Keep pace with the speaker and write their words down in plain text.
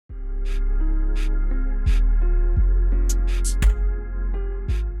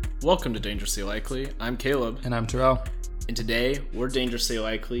Welcome to Dangerously Likely. I'm Caleb. And I'm Terrell. And today, we're dangerously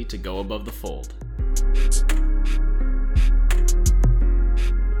likely to go above the fold.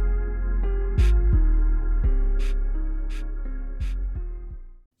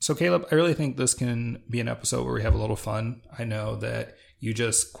 So Caleb, I really think this can be an episode where we have a little fun. I know that you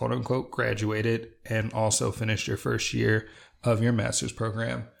just quote unquote graduated and also finished your first year of your master's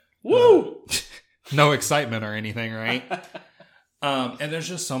program. Woo! No excitement or anything, right? And there's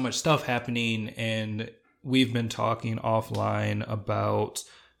just so much stuff happening, and we've been talking offline about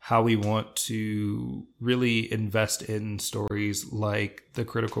how we want to really invest in stories like the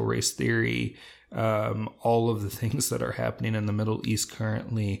critical race theory, all of the things that are happening in the Middle East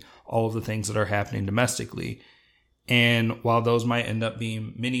currently, all of the things that are happening domestically. And while those might end up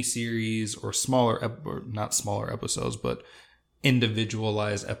being mini-series or not smaller episodes, but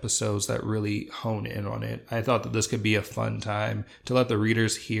individualized episodes that really hone in on it, I thought that this could be a fun time to let the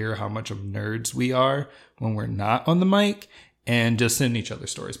readers hear how much of nerds we are when we're not on the mic and just send each other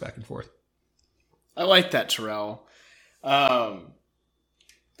stories back and forth. I like that, Terrell. I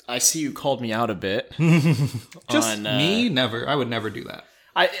see you called me out a bit. Me? Never. I would never do that.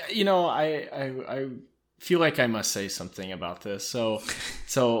 I feel like I must say something about this. So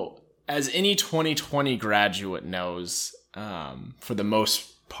as any 2020 graduate knows, for the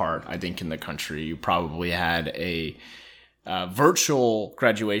most part, I think in the country, you probably had a virtual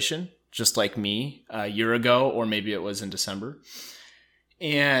graduation, just like me, a year ago, or maybe it was in December.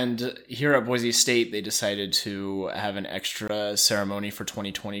 And here at Boise State, they decided to have an extra ceremony for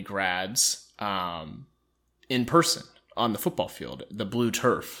 2020 grads in person on the football field, the blue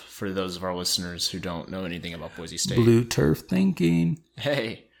turf, for those of our listeners who don't know anything about Boise State. Blue turf thinking.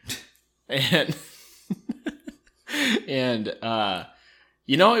 Hey. And and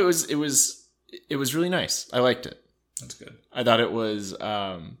it was really nice. I liked it. That's good. I thought it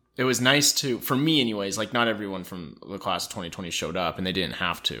was nice to, for me anyways, like not everyone from the class of 2020 showed up and they didn't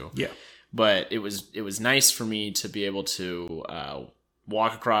have to. Yeah. But it was nice for me to be able to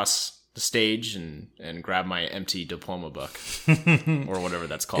walk across the stage and grab my empty diploma book or whatever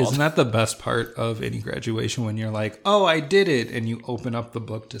that's called. Isn't that the best part of any graduation, when you're like, oh, I did it, and you open up the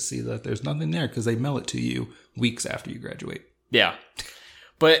book to see that there's nothing there because they mail it to you weeks after you graduate? Yeah.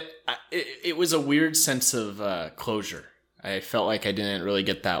 But it was a weird sense of closure. I felt like I didn't really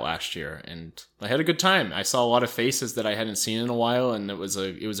get that last year, and I had a good time. I saw a lot of faces that I hadn't seen in a while, and it was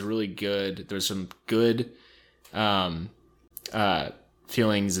a really good. There was some good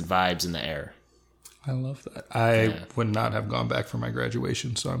feelings and vibes in the air. I love that. I would not have gone back for my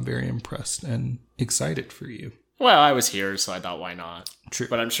graduation, so I'm very impressed and excited for you. Well, I was here, so I thought, why not? True.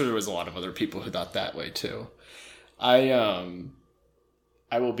 But I'm sure there was a lot of other people who thought that way too. I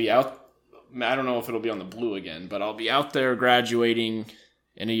will be out. I don't know if it'll be on the blue again, but I'll be out there graduating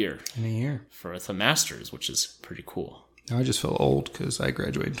in a year. For the master's, which is pretty cool. Now I just feel old because I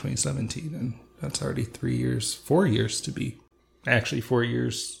graduated in 2017, and that's already 4 years to be. Actually, 4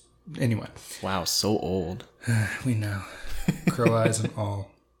 years. Anyway. Wow, so old. We know. Crow eyes and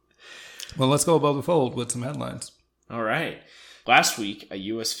all. Well, let's go above the fold with some headlines. All right. Last week, a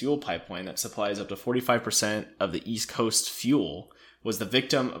U.S. fuel pipeline that supplies up to 45% of the East Coast fuel was the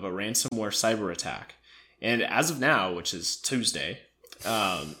victim of a ransomware cyber attack. And as of now, which is Tuesday,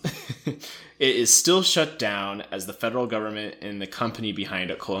 it is still shut down as the federal government and the company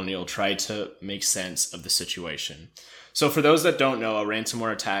behind it, Colonial, tried to make sense of the situation. So for those that don't know, a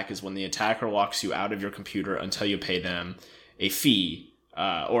ransomware attack is when the attacker locks you out of your computer until you pay them a fee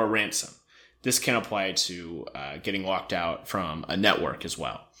or a ransom. This can apply to getting locked out from a network as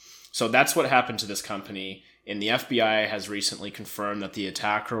well. So that's what happened to this company. And the FBI has recently confirmed that the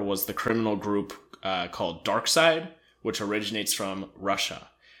attacker was the criminal group called DarkSide, which originates from Russia.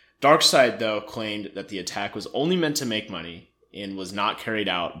 DarkSide, though, claimed that the attack was only meant to make money and was not carried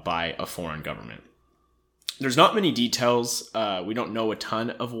out by a foreign government. There's not many details. We don't know a ton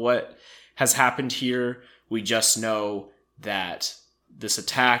of what has happened here. We just know that this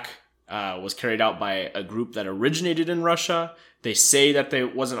attack was carried out by a group that originated in Russia. They say that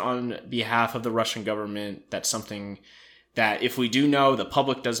it wasn't on behalf of the Russian government. That's something that, if we do know, the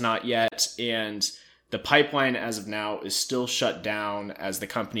public does not yet. And the pipeline, as of now, is still shut down as the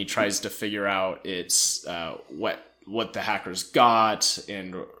company tries to figure out its what the hackers got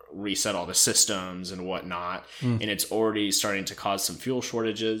and reset all the systems and whatnot. And it's already starting to cause some fuel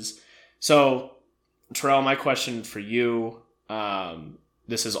shortages. So, Terrell, my question for you,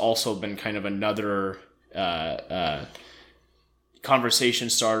 this has also been kind of another conversation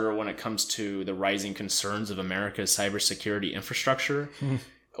starter when it comes to the rising concerns of America's cybersecurity infrastructure.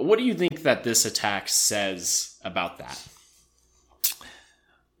 What do you think that this attack says about that?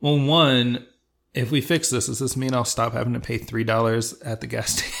 Well, one, if we fix this, does this mean I'll stop having to pay $3 at the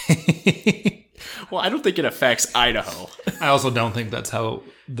gas station? Well, I don't think it affects Idaho. I also don't think that's how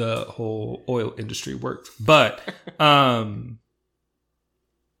the whole oil industry works. But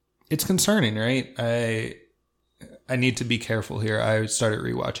it's concerning, right? I need to be careful here. I started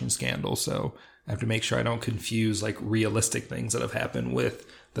rewatching Scandal, so I have to make sure I don't confuse like realistic things that have happened with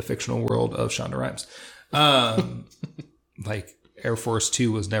the fictional world of Shonda Rhimes. Like Air Force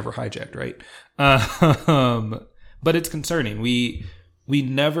 2 was never hijacked, right? But it's concerning. We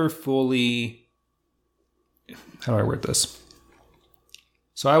never fully... How do I word this?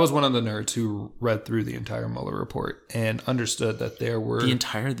 So I was one of the nerds who read through the entire Mueller report and understood that there were... The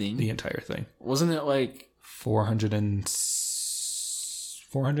entire thing? The entire thing. Wasn't it like...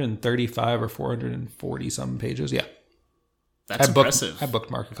 435 or 440 some pages? Yeah. That's impressive. I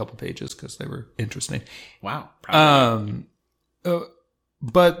bookmarked a couple pages because they were interesting. Wow.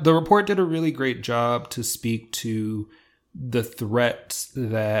 But the report did a really great job to speak to the threats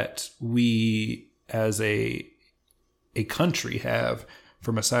that we as a country have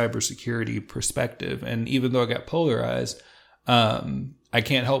from a cybersecurity perspective. And even though it got polarized, I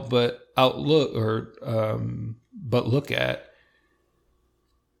can't help but look at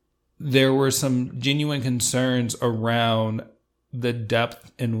there were some genuine concerns around the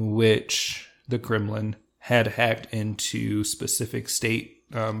depth in which the Kremlin had hacked into specific state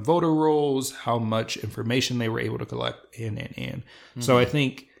voter rolls, how much information they were able to collect, and. Mm-hmm. So I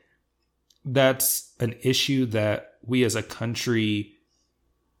think that's an issue that we as a country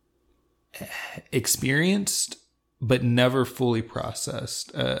experienced, but never fully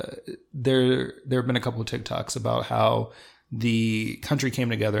processed. There have been a couple of TikToks about how the country came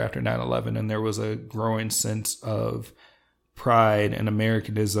together after 9/11, and there was a growing sense of pride and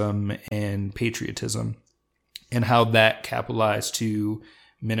Americanism and patriotism, and how that capitalized to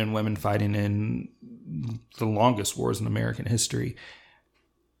men and women fighting in the longest wars in American history.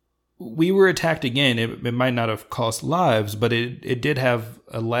 We were attacked again. It might not have cost lives, but it did have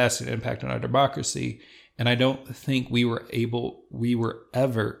a lasting impact on our democracy. And I don't think we were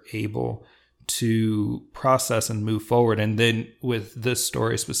ever able to process and move forward. And then with this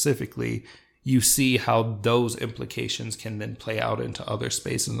story specifically, you see how those implications can then play out into other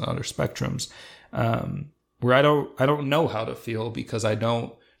spaces and other spectrums, where I don't know how to feel because I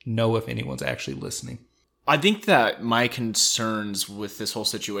don't know if anyone's actually listening. I think that my concerns with this whole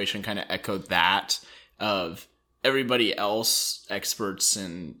situation kind of echoed that of everybody else, experts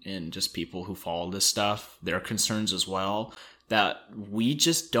and just people who follow this stuff, their concerns as well, that we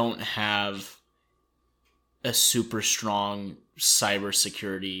just don't have a super strong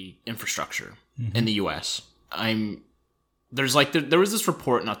cybersecurity infrastructure in the US. There was this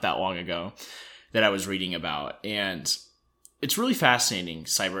report not that long ago that I was reading about, and it's really fascinating,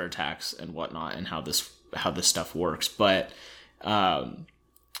 cyber attacks and whatnot, and how this stuff works. But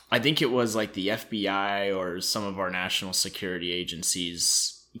I think it was like the FBI or some of our national security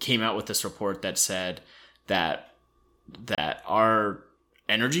agencies came out with this report that said that our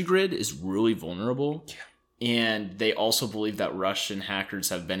energy grid is really vulnerable. Yeah. And they also believe that Russian hackers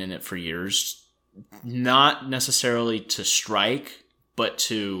have been in it for years, not necessarily to strike, but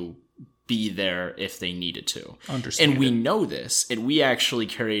to be there if they needed to. And we know this, and we actually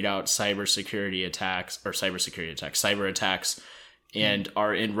carried out cyber attacks, and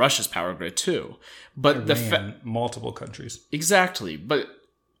are in Russia's power grid too. But multiple countries. Exactly.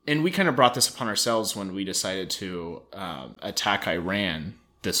 And we kind of brought this upon ourselves when we decided to attack Iran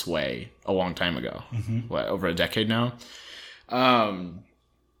this way a long time ago. Over a decade now. I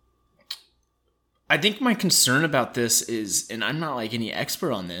think my concern about this is, and I'm not like any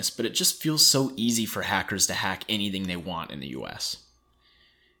expert on this, but it just feels so easy for hackers to hack anything they want in the US.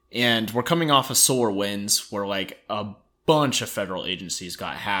 And we're coming off of SolarWinds, where like a bunch of federal agencies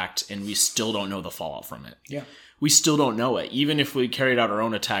got hacked, and we still don't know the fallout from it. Yeah. We still don't know it. Even if we carried out our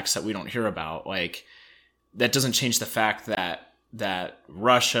own attacks that we don't hear about, like, that doesn't change the fact that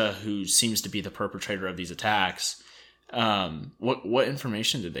Russia, who seems to be the perpetrator of these attacks, what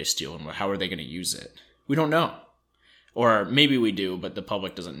information did they steal, and how are they going to use it? We don't know. Or maybe we do, but the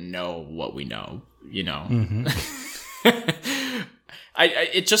public doesn't know what we know, you know?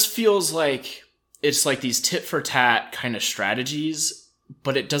 It just feels like it's like these tit for tat kind of strategies,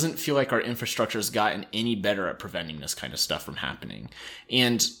 but it doesn't feel like our infrastructure has gotten any better at preventing this kind of stuff from happening.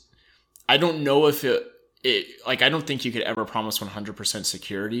 And I don't know if I don't think you could ever promise 100%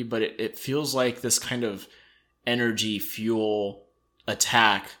 security, but it feels like this kind of energy fuel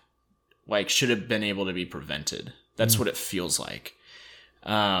attack like should have been able to be prevented. That's what it feels like.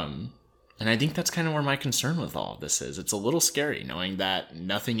 And I think that's kind of where my concern with all of this is. It's a little scary knowing that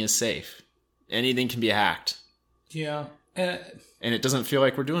nothing is safe. Anything can be hacked. Yeah. And it doesn't feel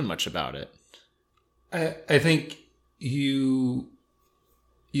like we're doing much about it. I think you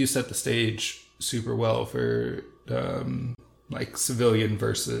set the stage super well for like civilian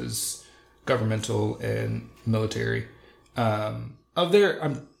versus governmental and military. I'm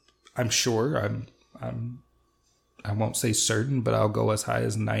sure I won't say certain, but I'll go as high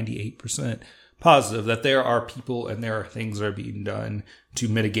as 98% positive that there are people and there are things that are being done to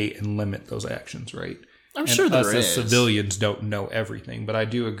mitigate and limit those actions, right? I'm sure there is. As civilians don't know everything, but I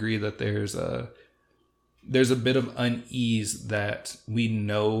do agree that there's a bit of unease that we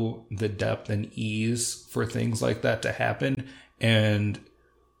know the depth and ease for things like that to happen. And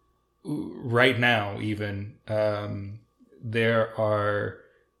right now, even, there are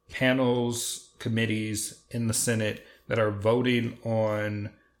panels, committees in the Senate that are voting on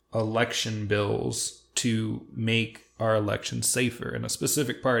election bills to make our elections safer. And a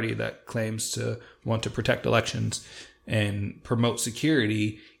specific party that claims to want to protect elections and promote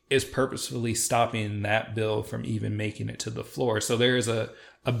security is purposefully stopping that bill from even making it to the floor. So there is a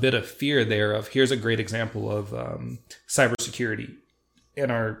bit of fear there of, here's a great example of cybersecurity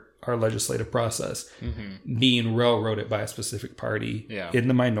in our legislative process being railroaded by a specific party in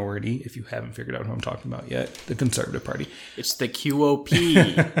the minority. If you haven't figured out who I'm talking about yet, the Conservative Party. It's the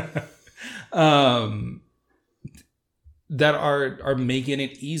QOP. That are making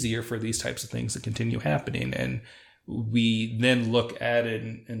it easier for these types of things to continue happening. And we then look at it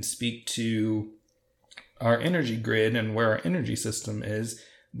and speak to our energy grid and where our energy system is.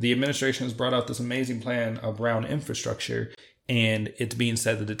 The administration has brought out this amazing plan around infrastructure, and it's being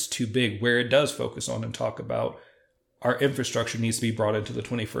said that it's too big, where it does focus on and talk about our infrastructure needs to be brought into the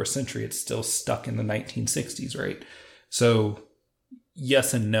 21st century. It's still stuck in the 1960s, right? So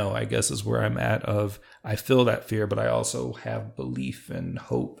yes and no, I guess, is where I'm at. Of I feel that fear, but I also have belief and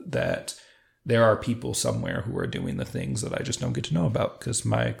hope that there are people somewhere who are doing the things that I just don't get to know about because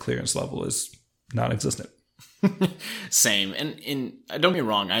my clearance level is non-existent. Same. And don't get me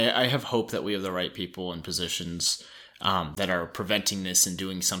wrong, I have hope that we have the right people in positions that are preventing this and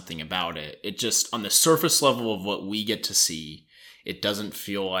doing something about it. It just, on the surface level of what we get to see, it doesn't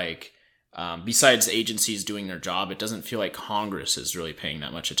feel like, besides agencies doing their job, it doesn't feel like Congress is really paying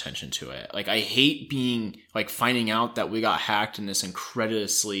that much attention to it. Like, I hate finding out that we got hacked in this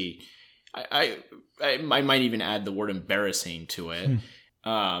incredulously, I might even add the word embarrassing to it.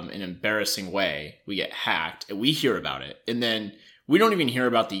 An embarrassing way. We get hacked and we hear about it, and then we don't even hear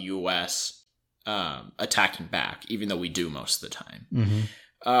about the US attacking back, even though we do most of the time.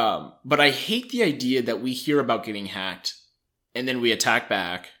 But I hate the idea that we hear about getting hacked and then we attack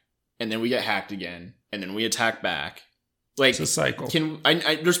back and then we get hacked again and then we attack back. Like, it's a cycle.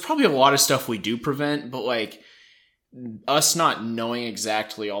 There's probably a lot of stuff we do prevent, but like us not knowing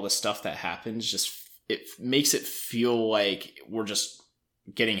exactly all the stuff that happens, just it makes it feel like we're just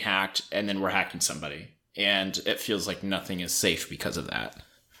getting hacked and then we're hacking somebody, and it feels like nothing is safe because of that.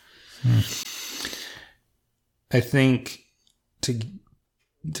 I think to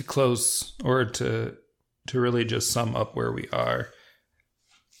close, or to really just sum up where we are,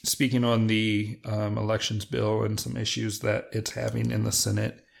 speaking on the elections bill and some issues that it's having in the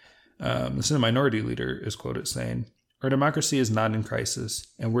Senate, the Senate Minority Leader is quoted saying, "Our democracy is not in crisis,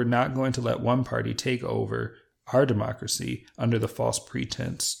 and we're not going to let one party take over our democracy under the false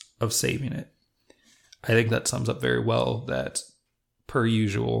pretense of saving it." I think that sums up very well that, per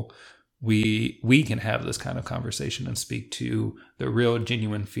usual, we can have this kind of conversation and speak to the real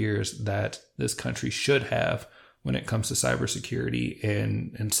genuine fears that this country should have when it comes to cybersecurity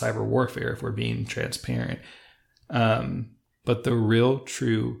and cyber warfare, if we're being transparent. But the real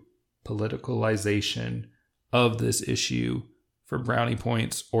true politicalization of this issue for brownie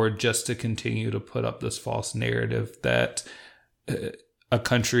points, or just to continue to put up this false narrative that a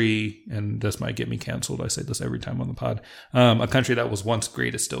country, and this might get me canceled, I say this every time on the pod, a country that was once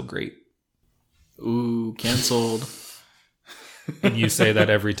great is still great. Ooh, canceled. And you say that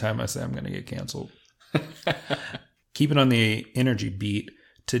every time I say I'm going to get canceled. Keeping on the energy beat,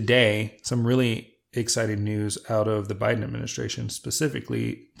 today, some really exciting news out of the Biden administration,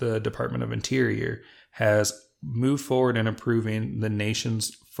 specifically the Department of Interior, has moved forward in approving the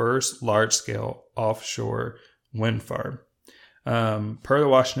nation's first large-scale offshore wind farm. Per the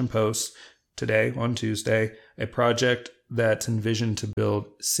Washington Post, today, on Tuesday, a project that's envisioned to build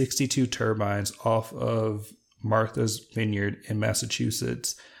 62 turbines off of Martha's Vineyard in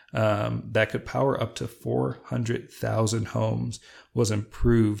Massachusetts that could power up to 400,000 homes was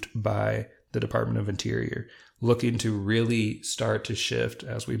approved by the Department of Interior. looking to really start to shift,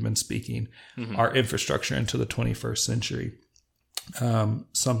 as we've been speaking, our infrastructure into the 21st century.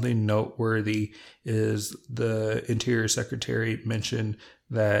 Something noteworthy is the Interior Secretary mentioned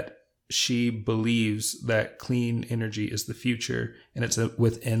that she believes that clean energy is the future, and it's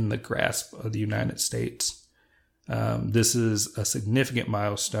within the grasp of the United States. This is a significant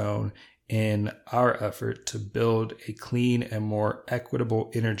milestone in our effort to build a clean and more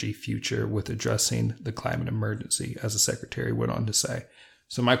equitable energy future with addressing the climate emergency, as the Secretary went on to say.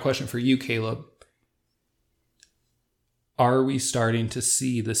 So my question for you, Caleb, are we starting to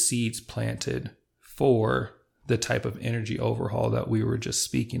see the seeds planted for the type of energy overhaul that we were just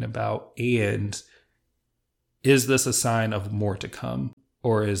speaking about? And is this a sign of more to come?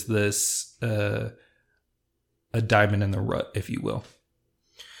 Or is this a diamond in the rut, if you will?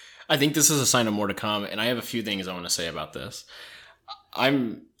 I think this is a sign of more to come, and I have a few things I want to say about this.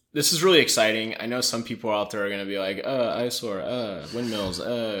 This is really exciting. I know some people out there are going to be like, eyesore, windmills,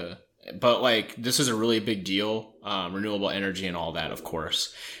 but like, this is a really big deal. Renewable energy and all that, of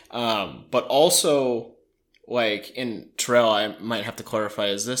course. But also, like, in Terrell, I might have to clarify,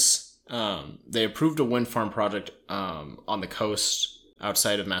 is this, they approved a wind farm project on the coast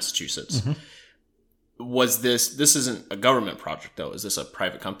outside of Massachusetts. Mm-hmm. This isn't a government project though. Is this a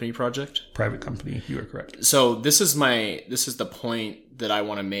private company project? Private company, you are correct. So this is the point that I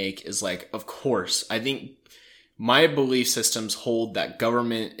want to make is like, of course, I think my belief systems hold that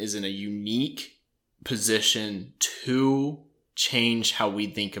government is in a unique position to change how we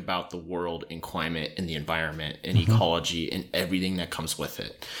think about the world and climate and the environment and ecology and everything that comes with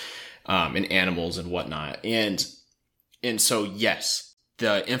it, and animals and whatnot. And so, yes,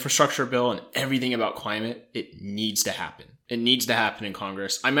 the infrastructure bill and everything about climate, it needs to happen. It needs to happen in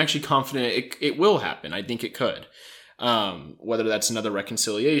Congress. I'm actually confident it will happen. I think it could. Whether that's another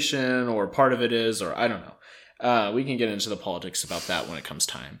reconciliation or part of it is, or I don't know. We can get into the politics about that when it comes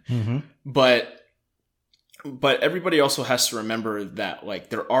time. Mm-hmm. But everybody also has to remember that like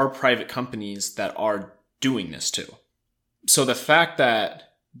there are private companies that are doing this too. So the fact that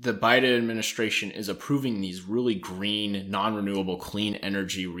the Biden administration is approving these really green, non-renewable, clean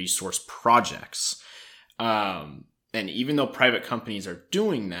energy resource projects. And even though private companies are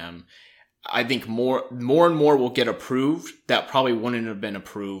doing them, I think more and more will get approved that probably wouldn't have been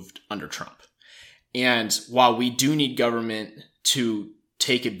approved under Trump. And while we do need government to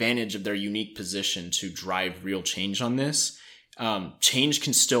take advantage of their unique position to drive real change on this, change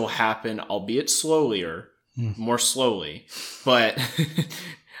can still happen, albeit more slowly, but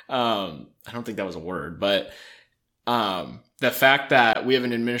I don't think that was a word, but the fact that we have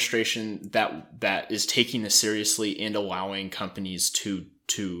an administration that is taking this seriously and allowing companies to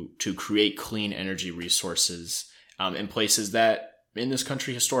create clean energy resources in places that in this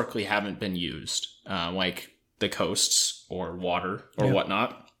country historically haven't been used, like the coasts or water or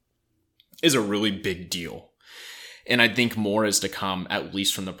whatnot, is a really big deal. And I think more is to come, at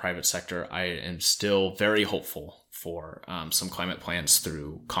least from the private sector. I am still very hopeful for some climate plans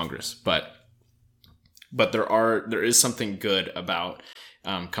through Congress, but there is something good about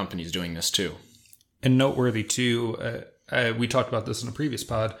companies doing this too. And noteworthy too, we talked about this in a previous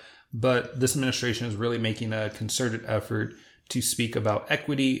pod, but this administration is really making a concerted effort to speak about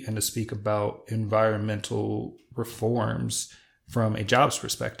equity and to speak about environmental reforms from a jobs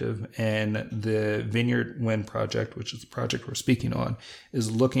perspective. And the Vineyard Wind Project, which is the project we're speaking on, is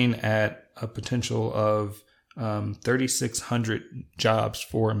looking at a potential of 3,600 jobs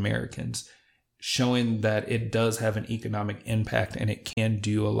for Americans, showing that it does have an economic impact and it can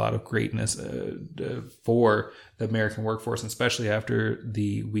do a lot of greatness for the American workforce, especially after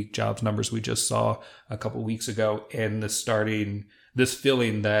the weak jobs numbers we just saw a couple weeks ago, and this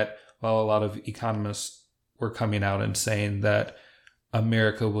feeling that while a lot of economists were coming out and saying that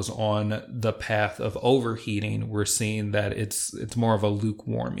America was on the path of overheating, we're seeing that it's more of a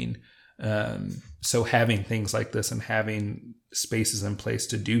lukewarming. So having things like this and having spaces in place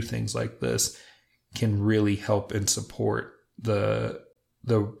to do things like this can really help and support the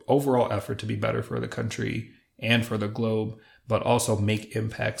overall effort to be better for the country and for the globe, but also make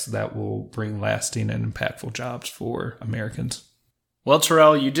impacts that will bring lasting and impactful jobs for Americans. Well,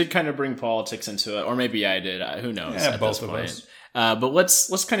 Terrell, you did kind of bring politics into it, or maybe I did. Who knows? Yeah, both of us. But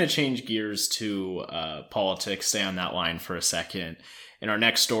let's kind of change gears to politics. Stay on that line for a second. In our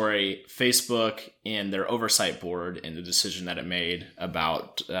next story, Facebook and their oversight board and the decision that it made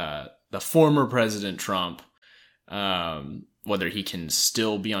about the former President Trump, whether he can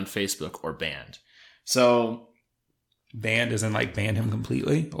still be on Facebook or banned. So banned as in like ban him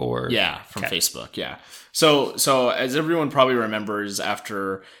completely, or from Facebook. Yeah. So as everyone probably remembers,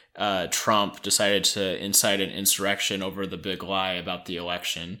 after Trump decided to incite an insurrection over the big lie about the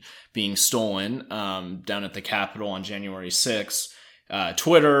election being stolen down at the Capitol on January 6th.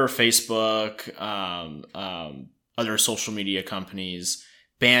 Twitter, Facebook, other social media companies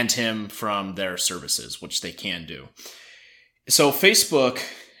banned him from their services, which they can do. So Facebook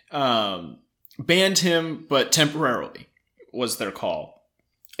banned him, but temporarily was their call.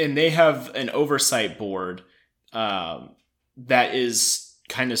 And they have an oversight board that is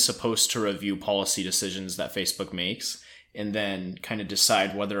kind of supposed to review policy decisions that Facebook makes and then kind of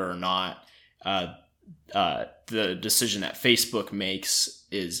decide whether or not the decision that Facebook makes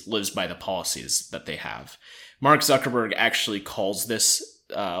lives by the policies that they have. Mark Zuckerberg actually calls this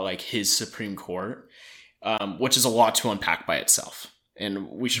like his Supreme Court, which is a lot to unpack by itself. And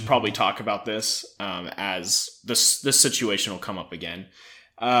we should probably talk about this as this situation will come up again.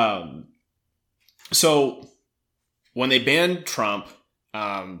 So when they banned Trump,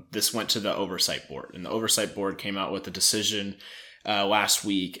 this went to the oversight board, and the oversight board came out with a decision last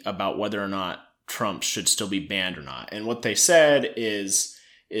week about whether or not Trump should still be banned or not. And what they said is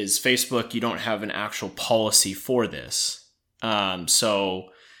Facebook, you don't have an actual policy for this. So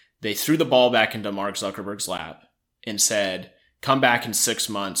they threw the ball back into Mark Zuckerberg's lap and said, come back in 6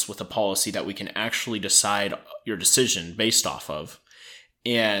 months with a policy that we can actually decide your decision based off of.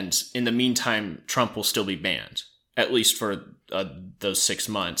 And in the meantime, Trump will still be banned, at least for those 6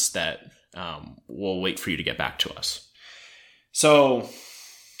 months that we'll wait for you to get back to us. So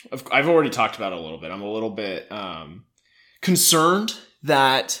I've already talked about it a little bit. I'm a little bit concerned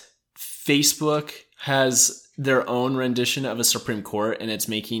that Facebook has their own rendition of a Supreme Court, and it's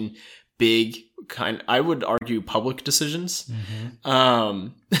making big I would argue public decisions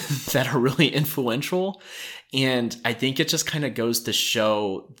that are really influential. And I think it just kind of goes to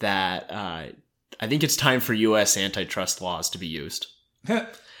show that I think it's time for U.S. antitrust laws to be used.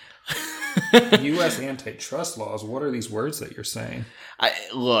 U.S. antitrust laws? What are these words that you're saying? I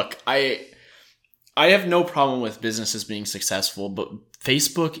have no problem with businesses being successful, but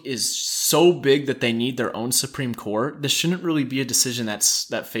Facebook is so big that they need their own Supreme Court. This shouldn't really be a decision that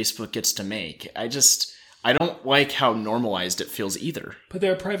Facebook gets to make. I don't like how normalized it feels either. But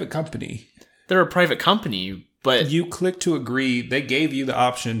they're a private company. They're a private company, but you click to agree. They gave you the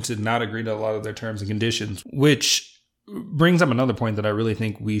option to not agree to a lot of their terms and conditions, which brings up another point that I really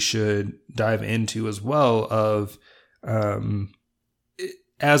think we should dive into as well of,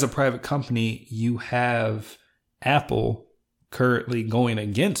 as a private company, you have Apple currently going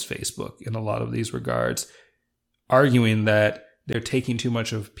against Facebook in a lot of these regards, arguing that they're taking too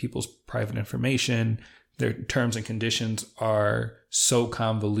much of people's private information. Their terms and conditions are so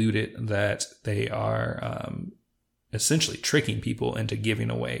convoluted that they are essentially tricking people into giving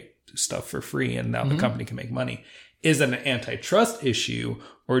away stuff for free, and now the company can make money. Is it an antitrust issue,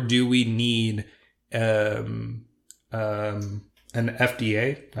 or do we need an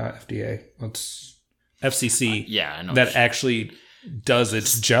FDA? Not FDA. What's FCC? Yeah, I know that actually does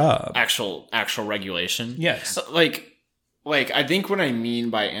its job. Actual regulation. Yes. Like I think what I mean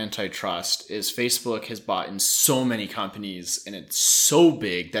by antitrust is Facebook has bought in so many companies, and it's so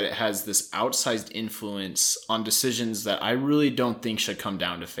big that it has this outsized influence on decisions that I really don't think should come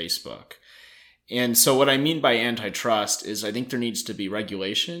down to Facebook. And so what I mean by antitrust is I think there needs to be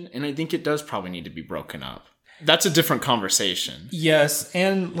regulation, and I think it does probably need to be broken up. That's a different conversation. Yes,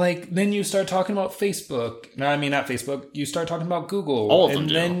 and then you start talking about Facebook. No, I mean not Facebook. You start talking about Google. All of them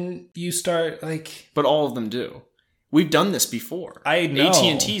do. And then you start But all of them do. We've done this before. I know.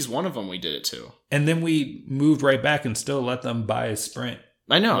 AT&T is one of them we did it to. And then we moved right back and still let them buy Sprint.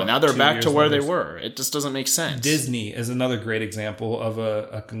 I know. Now they're back to where they were. It just doesn't make sense. Disney is another great example of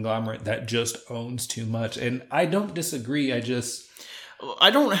a conglomerate that just owns too much. And I don't disagree. I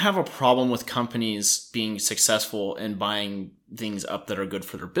don't have a problem with companies being successful and buying things up that are good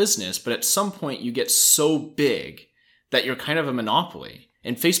for their business. But at some point you get so big that you're kind of a monopoly.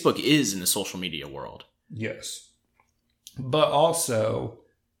 And Facebook is in the social media world. Yes. But also,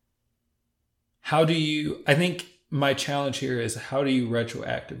 I think my challenge here is how do you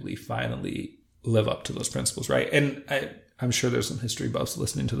retroactively finally live up to those principles, right? And I'm sure there's some history buffs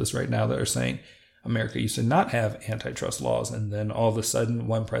listening to this right now that are saying America used to not have antitrust laws, and then all of a sudden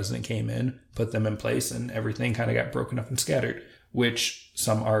one president came in, put them in place, and everything kind of got broken up and scattered, which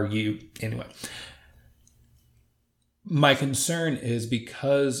some argue anyway. My concern is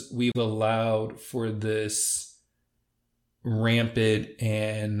because we've allowed for this rampant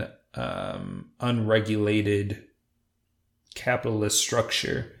and unregulated capitalist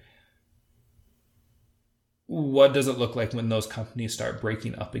structure, what does it look like when those companies start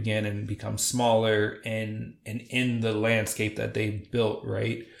breaking up again and become smaller and in the landscape that they've built,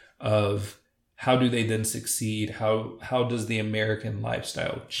 right? of how do they then succeed? How does the American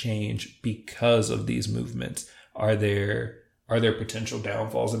lifestyle change because of these movements? Are there potential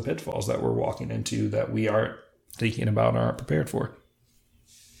downfalls and pitfalls that we're walking into that we aren't thinking about and aren't prepared for?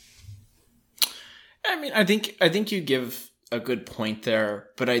 I mean, I think you give a good point there,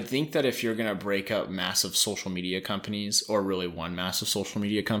 but I think that if you're going to break up massive social media companies, or really one massive social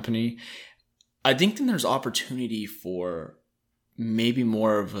media company, I think then there's opportunity for maybe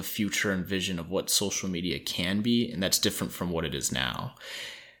more of a future and vision of what social media can be, and that's different from what it is now.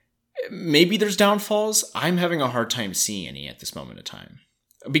 Maybe there's downfalls. I'm having a hard time seeing any at this moment in time.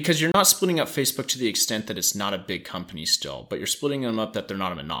 Because you're not splitting up Facebook to the extent that it's not a big company still, but you're splitting them up that they're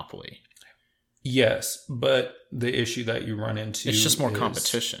not a monopoly. Yes, but the issue that you run into it's just more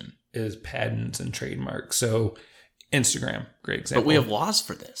competition. Is patents and trademarks. So Instagram, great example. But we have laws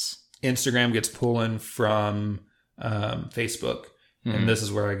for this. Instagram gets pulling from Facebook. Mm-hmm. And this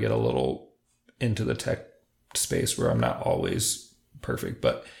is where I get a little into the tech space where I'm not always perfect,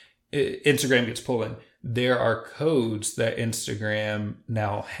 but Instagram gets pulling. There are codes that Instagram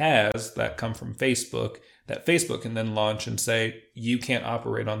now has that come from Facebook that Facebook can then launch and say, you can't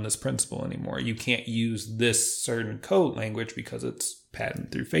operate on this principle anymore. You can't use this certain code language because it's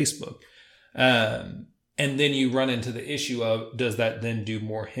patented through Facebook. And then you run into the issue of, does that then do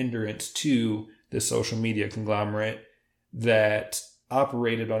more hindrance to the social media conglomerate that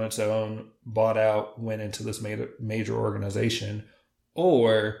operated on its own, bought out, went into this major organization?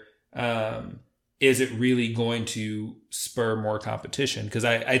 Or is it really going to spur more competition? Because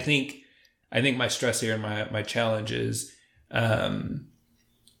I think my stress here and my challenge is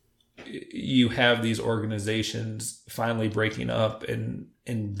you have these organizations finally breaking up and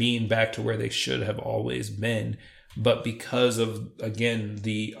being back to where they should have always been. But because of, again,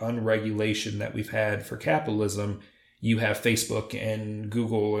 the unregulation that we've had for capitalism, you have Facebook and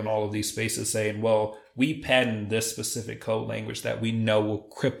Google and all of these spaces saying, well, we patent this specific code language that we know will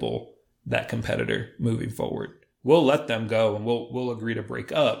cripple that competitor moving forward. We'll let them go and we'll agree to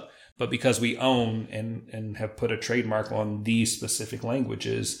break up. But because we own and have put a trademark on these specific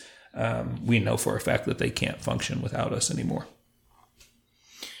languages, we know for a fact that they can't function without us anymore.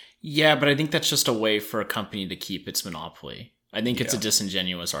 Yeah, but I think that's just a way for a company to keep its monopoly. I think it's a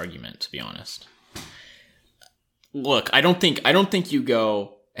disingenuous argument, to be honest. Look, I don't think you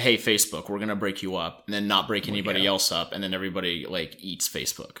go, hey, Facebook, we're going to break you up, and then not break anybody else up, and then everybody eats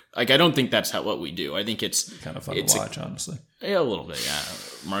Facebook. I don't think that's what we do. I think it's kind of fun to watch, honestly. Yeah, a little bit, yeah.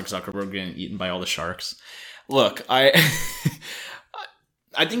 Mark Zuckerberg getting eaten by all the sharks. Look, I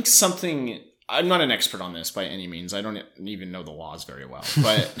think something... I'm not an expert on this by any means. I don't even know the laws very well.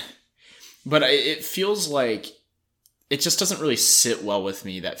 But it feels like it just doesn't really sit well with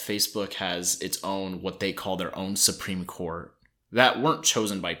me that Facebook has its own, what they call their own Supreme Court, that weren't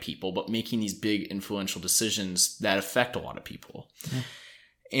chosen by people, but making these big influential decisions that affect a lot of people. Mm-hmm.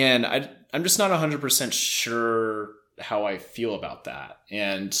 And I'm just not 100% sure how I feel about that.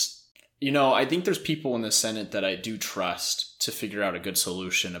 And, I think there's people in the Senate that I do trust to figure out a good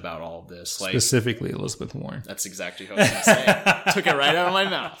solution about all of this. Specifically Elizabeth Warren. That's exactly what I was going to say. Took it right out of my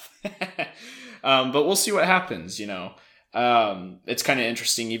mouth. But we'll see what happens, It's kind of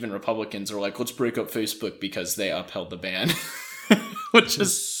interesting. Even Republicans are like, let's break up Facebook because they upheld the ban. Which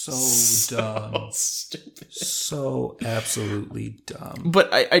is so dumb. Stupid. So absolutely dumb.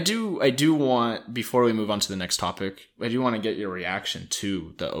 But I do want, before we move on to the next topic, I do want to get your reaction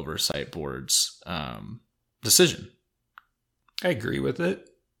to the Oversight Board's decision. I agree with it.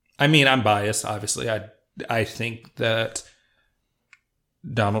 I mean, I'm biased, obviously. I think that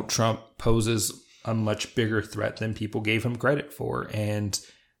Donald Trump poses a much bigger threat than people gave him credit for. And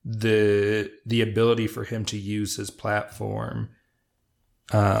the ability for him to use his platform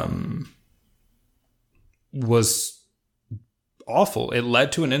was awful. It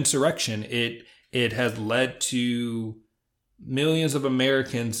led to an insurrection. It has led to millions of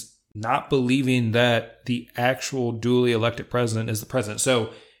Americans not believing that the actual duly elected president is the president.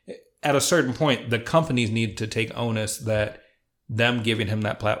 So at a certain point, the companies need to take onus that them giving him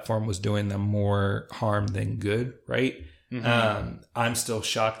that platform was doing them more harm than good, right? Mm-hmm. I'm still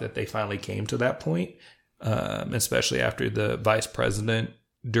shocked that they finally came to that point, especially after the vice president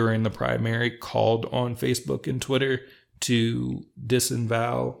during the primary called on Facebook and Twitter to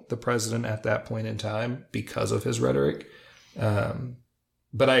disavow the president at that point in time because of his rhetoric.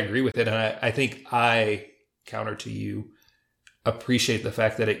 But I agree with it. And I think I, counter to you, appreciate the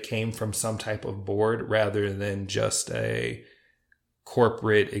fact that it came from some type of board rather than just a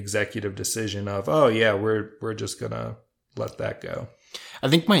corporate executive decision of, oh yeah, we're just going to let that go. I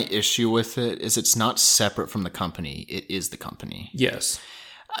think my issue with it is it's not separate from the company. It is the company. Yes.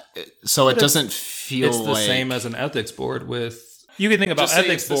 So it doesn't feel it's the same as an ethics board with. You can think about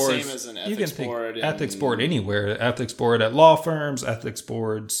ethics boards. Same as an you can ethics think board ethics board anywhere. Ethics board at law firms. Ethics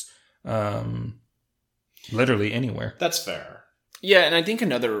boards, literally anywhere. That's fair. Yeah, and I think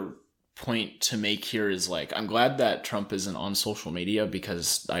another point to make here is like, I'm glad that Trump isn't on social media,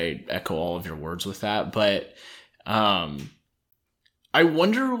 because I echo all of your words with that. But I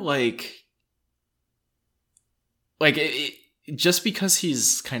wonder, just because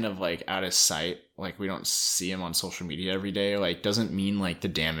he's kind of like out of sight, like we don't see him on social media every day, like doesn't mean like the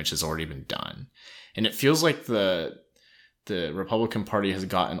damage has already been done. And it feels like the Republican Party has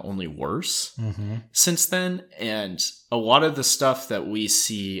gotten only worse since then. And a lot of the stuff that we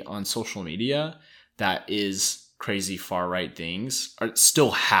see on social media that is crazy far-right things are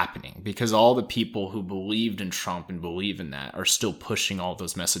still happening, because all the people who believed in Trump and believe in that are still pushing all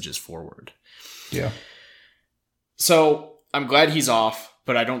those messages forward. Yeah. So I'm glad he's off,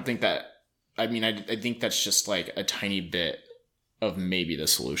 but I don't think that, I think that's just like a tiny bit of maybe the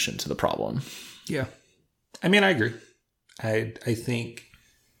solution to the problem. Yeah. I agree. I think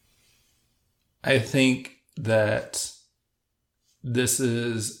that this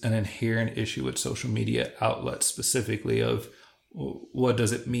is an inherent issue with social media outlets, specifically of what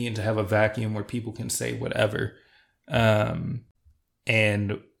does it mean to have a vacuum where people can say whatever. And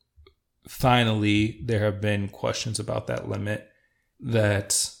finally, there have been questions about that limit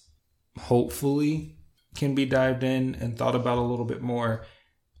that hopefully can be dived in and thought about a little bit more.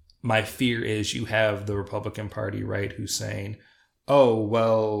 My fear is you have the Republican Party, right, who's saying, oh,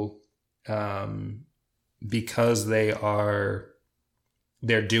 well, because they're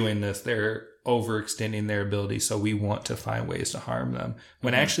doing this, they're overextending their ability, so we want to find ways to harm them,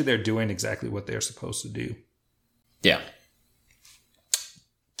 when actually they're doing exactly what they're supposed to do. Yeah.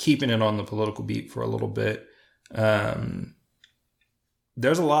 Keeping it on the political beat for a little bit.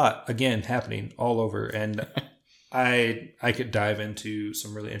 There's a lot, again, happening all over, and I could dive into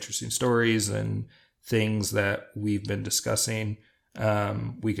some really interesting stories and things that we've been discussing.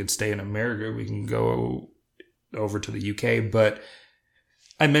 We could stay in America. We can go over to the UK. But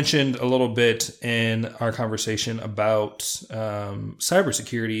I mentioned a little bit in our conversation about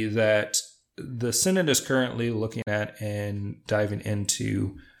cybersecurity that the Senate is currently looking at and diving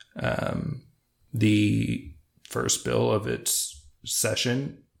into the first bill of its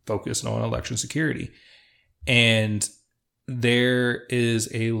session focused on election security. And there is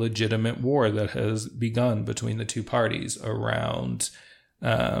a legitimate war that has begun between the two parties around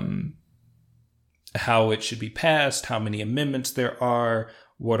how it should be passed, how many amendments there are,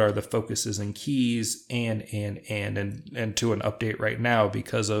 what are the focuses and keys, and to an update right now,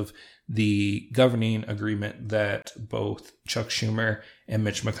 because of the governing agreement that both Chuck Schumer and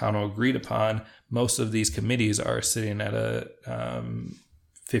Mitch McConnell agreed upon. Most of these committees are sitting at a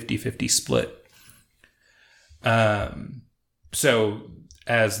 50-50 split. So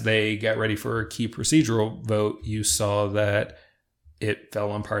as they got ready for a key procedural vote, you saw that it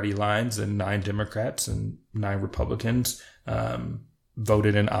fell on party lines, and 9 Democrats and 9 Republicans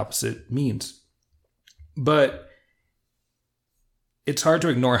voted in opposite means. But it's hard to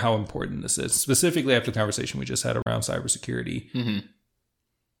ignore how important this is, specifically after the conversation we just had around cybersecurity. Mm-hmm.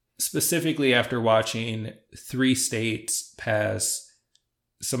 Specifically after watching 3 states pass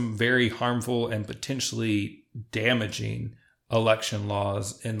some very harmful and potentially damaging election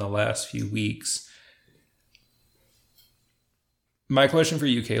laws in the last few weeks. My question for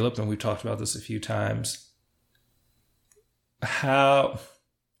you, Caleb, and we've talked about this a few times, how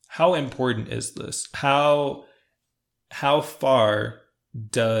important is this? How far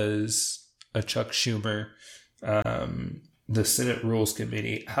does a Chuck Schumer, the Senate Rules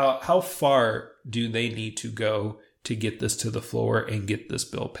Committee, how far do they need to go to get this to the floor and get this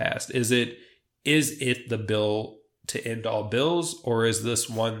bill passed? Is it the bill to end all bills, or is this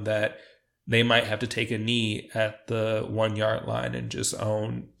one that they might have to take a knee at the 1-yard line and just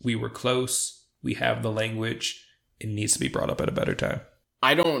own, we were close, we have the language, it needs to be brought up at a better time?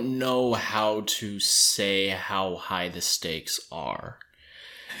 I don't know how to say how high the stakes are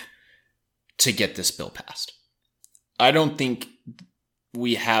to get this bill passed. I don't think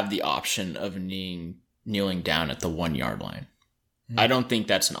we have the option of kneeling down at the 1-yard line. I don't think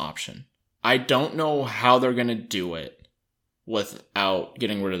that's an option. I don't know how they're going to do it without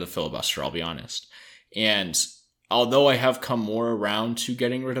getting rid of the filibuster, I'll be honest. And although I have come more around to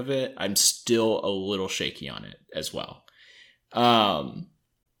getting rid of it, I'm still a little shaky on it as well.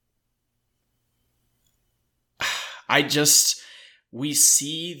 We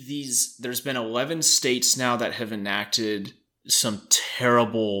see these, there's been 11 states now that have enacted some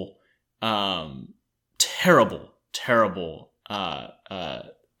terrible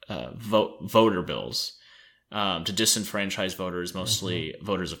voter bills to disenfranchise voters, mostly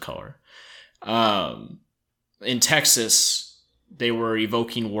voters of color. In Texas, they were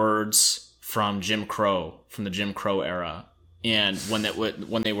evoking words from the Jim Crow era, and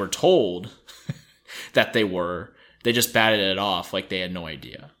when they were told that they just batted it off like they had no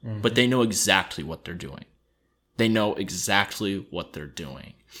idea. Mm-hmm. But they know exactly what they're doing.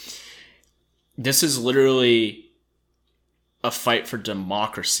 This is literally a fight for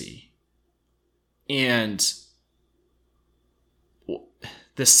democracy. And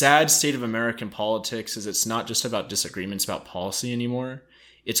the sad state of American politics is it's not just about disagreements about policy anymore.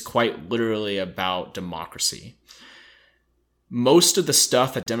 It's quite literally about democracy. Most of the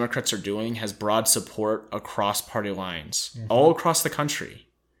stuff that Democrats are doing has broad support across party lines, all across the country.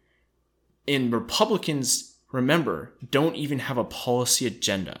 And Republicans, remember, don't even have a policy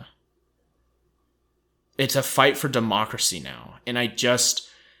agenda. It's a fight for democracy now. And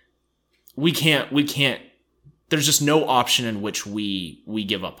we can't, there's just no option in which we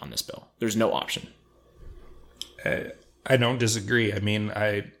give up on this bill. There's no option. I don't disagree. I mean,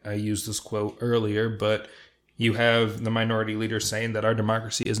 I used this quote earlier, but you have the minority leader saying that our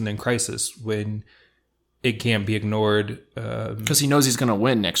democracy isn't in crisis when it can't be ignored. Because he knows he's going to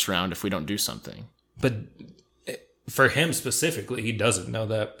win next round if we don't do something. But for him specifically, he doesn't know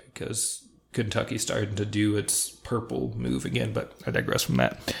that because Kentucky's starting to do its purple move again. But I digress from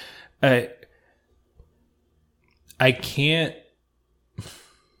that. I can't.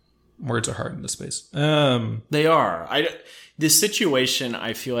 Words are hard in this space. They are. This situation,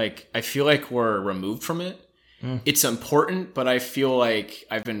 I feel like we're removed from it. It's important, but I feel like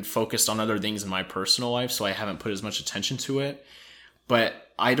I've been focused on other things in my personal life, so I haven't put as much attention to it. But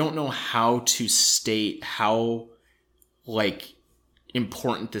I don't know how to state how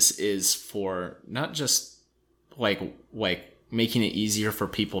important this is for not just like making it easier for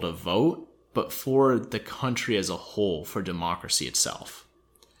people to vote, but for the country as a whole, for democracy itself.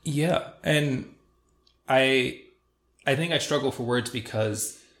 Yeah, and I think I struggle for words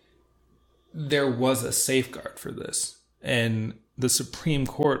because there was a safeguard for this, and the Supreme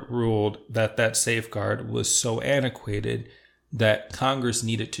Court ruled that safeguard was so antiquated that Congress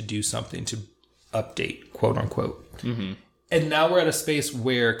needed to do something to update, quote unquote. Mm-hmm. And now we're at a space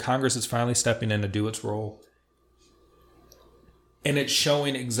where Congress is finally stepping in to do its role. And it's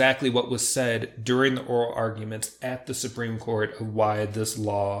showing exactly what was said during the oral arguments at the Supreme Court of why the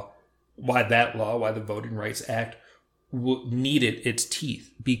Voting Rights Act needed its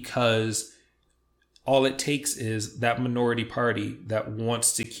teeth, because all it takes is that minority party that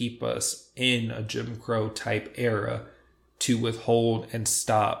wants to keep us in a Jim Crow type era to withhold and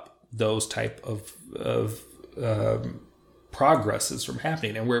stop those type of progresses from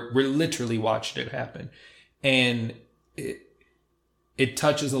happening. And we're literally watching it happen. And it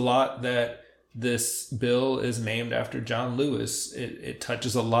touches a lot that this bill is named after John Lewis. It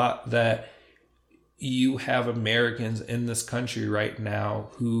touches a lot that you have Americans in this country right now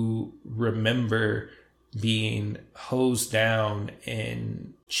who remember being hosed down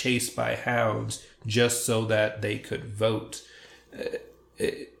and chased by hounds just so that they could vote.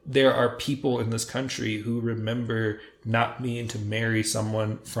 There are people in this country who remember not being to marry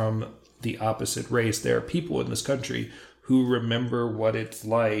someone from the opposite race. There are people in this country who remember what it's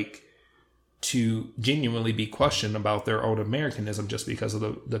like to genuinely be questioned about their own Americanism just because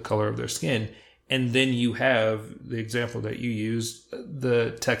of the color of their skin. And then you have the example that you used,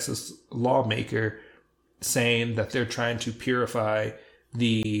 the Texas lawmaker saying that they're trying to purify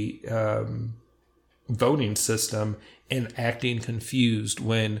the voting system and acting confused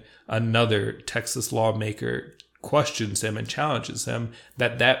when another Texas lawmaker questions him and challenges him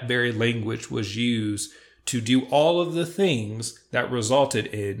that very language was used to do all of the things that resulted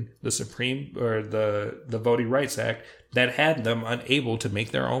in the Voting Rights Act that had them unable to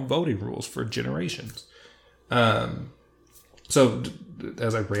make their own voting rules for generations. So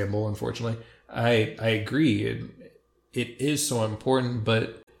as I ramble, unfortunately, I agree. It is so important,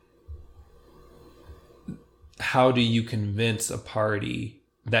 but how do you convince a party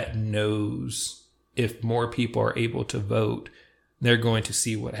that knows if more people are able to vote, they're going to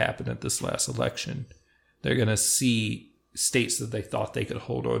see what happened at this last election? They're going to see states that they thought they could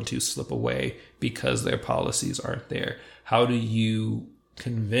hold on to slip away because their policies aren't there. How do you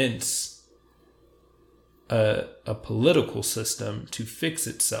convince a political system to fix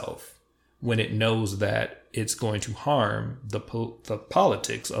itself when it knows that it's going to harm the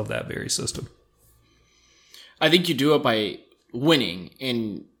politics of that very system? I think you do it by winning.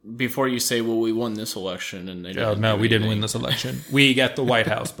 And before you say, well, we won this election and they didn't. No, we didn't win this election. We got the White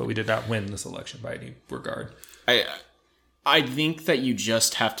House, but we did not win this election by any regard. I think that you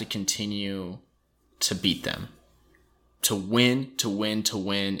just have to continue to beat them. To win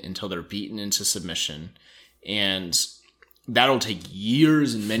until they're beaten into submission. And that'll take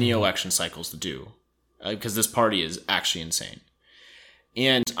years and many election cycles to do. Because this party is actually insane.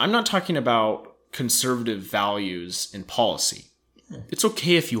 And I'm not talking about conservative values in policy. It's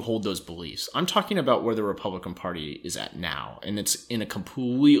okay if you hold those beliefs. I'm talking about where the Republican Party is at now. And it's in a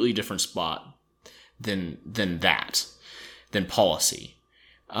completely different spot than policy.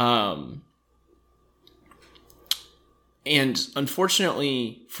 And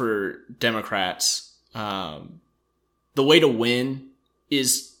unfortunately for Democrats, the way to win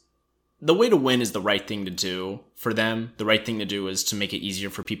is the right thing to do for them. The right thing to do is to make it easier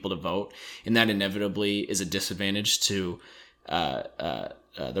for people to vote. And that inevitably is a disadvantage to the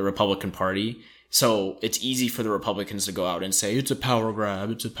Republican Party. So it's easy for the Republicans to go out and say, it's a power grab,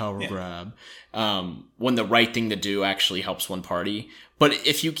 when the right thing to do actually helps one party. But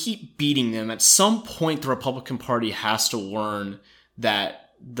if you keep beating them, at some point the Republican Party has to learn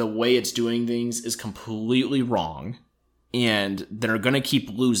that the way it's doing things is completely wrong, and they're going to keep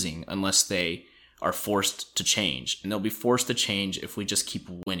losing unless they are forced to change. And they'll be forced to change if we just keep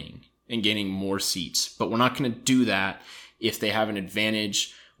winning and getting more seats. But we're not going to do that if they have an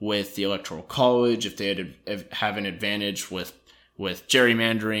advantage with the Electoral College, if they have an advantage with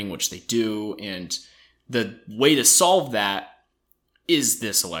gerrymandering, which they do. And the way to solve that is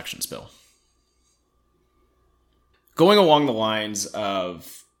this elections bill. Going along the lines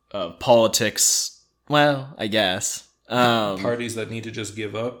of politics, well, I guess. Parties that need to just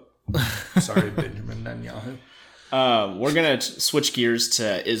give up. Sorry, Benjamin Netanyahu. We're going to switch gears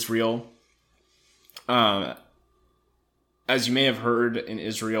to Israel. As you may have heard, in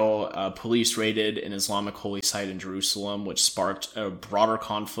Israel, police raided an Islamic holy site in Jerusalem, which sparked a broader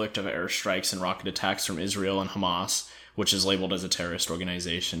conflict of airstrikes and rocket attacks from Israel and Hamas, which is labeled as a terrorist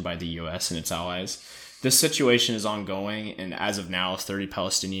organization by the U.S. and its allies. This situation is ongoing, and as of now, 30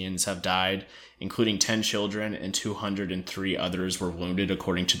 Palestinians have died, including 10 children, and 203 others were wounded,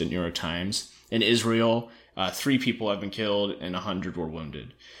 according to the New York Times. In Israel, 3 people have been killed and 100 were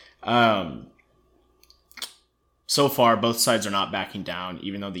wounded. So far, both sides are not backing down,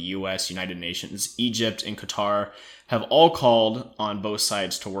 even though the U.S., United Nations, Egypt, and Qatar have all called on both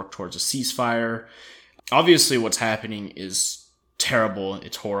sides to work towards a ceasefire. Obviously, what's happening is terrible.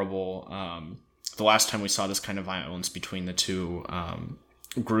 It's horrible. The last time we saw this kind of violence between the two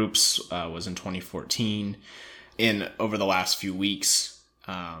groups was in 2014. And over the last few weeks,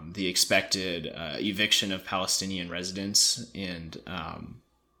 the expected eviction of Palestinian residents in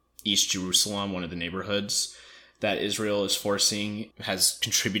East Jerusalem, one of the neighborhoods that Israel is forcing, has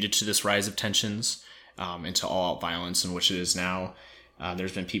contributed to this rise of tensions and to all-out violence in which it is now.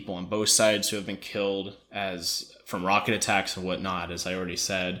 There's been people on both sides who have been killed from rocket attacks and whatnot, as I already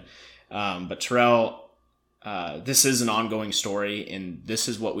said. But Terrell, this is an ongoing story, and this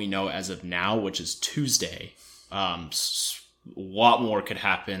is what we know as of now, which is Tuesday. A lot more could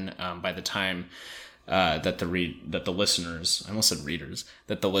happen by the time that the listeners, I almost said readers,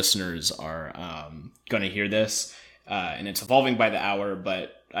 that the listeners are going to hear this, and it's evolving by the hour.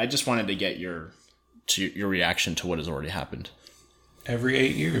 But I just wanted to get your reaction to what has already happened. Every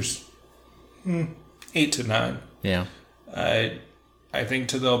 8 years, 8 to 9. Yeah, I think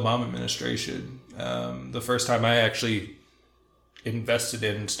to the Obama administration, the first time I actually invested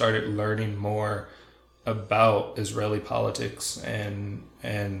in and started learning more about Israeli politics and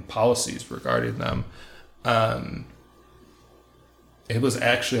policies regarding them, it was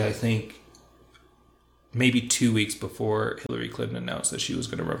actually, I think, maybe 2 weeks before Hillary Clinton announced that she was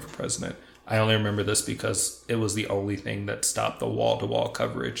going to run for president. I only remember this because it was the only thing that stopped the wall-to-wall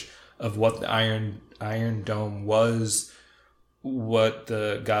coverage of what the Iron Dome was, what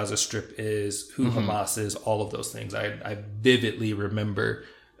the Gaza Strip is, who Hamas is, all of those things. I vividly remember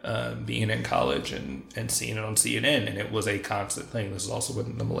being in college and seeing it on CNN, and it was a constant thing. This is also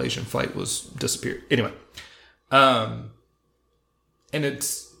when the Malaysian flight was disappeared. Anyway, and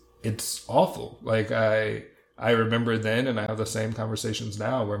it's awful. Like I remember then, and I have the same conversations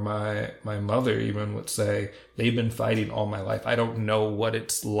now, where my mother even would say, they've been fighting all my life. I don't know what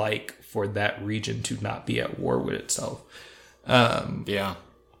it's like for that region to not be at war with itself. Yeah.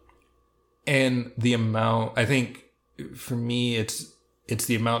 And the amount, I think for me, it's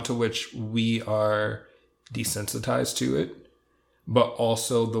the amount to which we are desensitized to it, but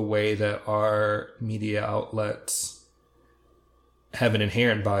also the way that our media outlets have an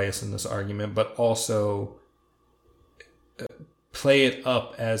inherent bias in this argument, but also play it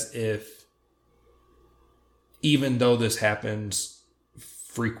up as if, even though this happens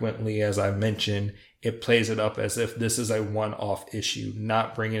frequently, as I mentioned, it plays it up as if this is a one-off issue,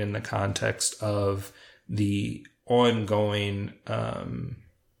 not bringing in the context of the ongoing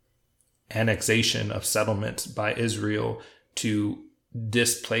annexation of settlements by Israel to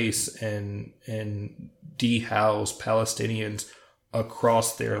displace and dehouse Palestinians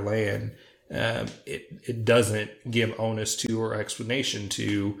across their land. It doesn't give onus to or explanation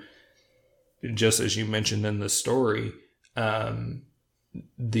to, just as you mentioned in the story,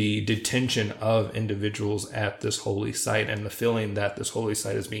 the detention of individuals at this holy site and the feeling that this holy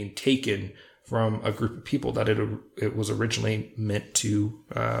site is being taken from a group of people that it was originally meant to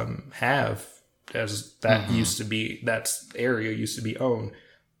have, as that used to be, that area used to be owned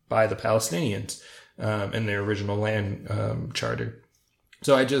by the Palestinians in their original land charter.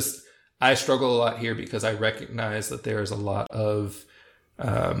 So I struggle a lot here because I recognize that there is a lot of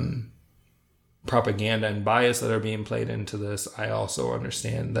propaganda and bias that are being played into this. I also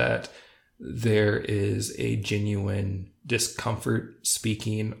understand that there is a genuine discomfort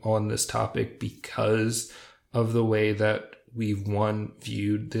speaking on this topic because of the way that we've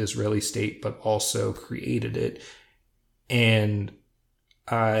viewed the Israeli state, but also created it. And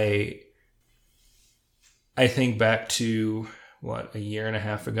I think back to a year and a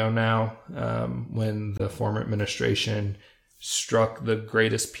half ago now, when the former administration struck the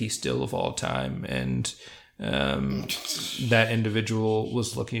greatest peace deal of all time. And that individual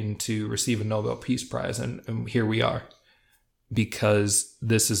was looking to receive a Nobel Peace Prize. And here we are, because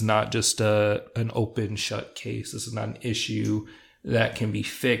this is not just an open shut case. This is not an issue that can be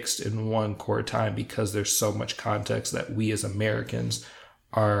fixed in one court time, because there's so much context that we as Americans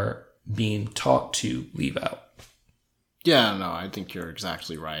are being taught to leave out. Yeah, no, I think you're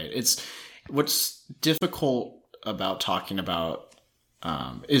exactly right. It's what's difficult about talking about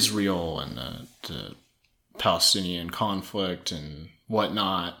Israel and the Palestinian conflict and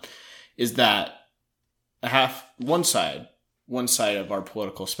whatnot is that one side of our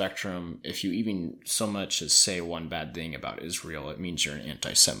political spectrum, if you even so much as say one bad thing about Israel, it means you're an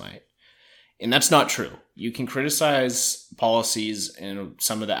anti-Semite. And that's not true. You can criticize policies and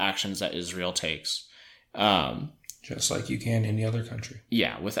some of the actions that Israel takes. Just like you can any other country.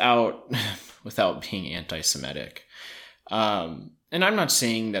 Yeah, without being anti-Semitic. And I'm not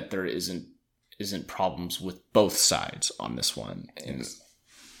saying that there isn't problems with both sides on this one. And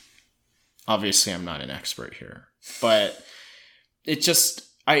obviously I'm not an expert here. But it just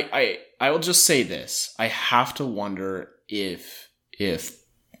I will just say this. I have to wonder if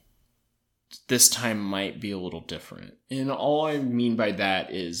this time might be a little different. And all I mean by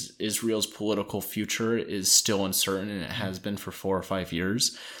that is Israel's political future is still uncertain, and it has been for 4 or 5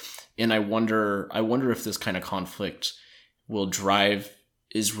 years. And I wonder if this kind of conflict will drive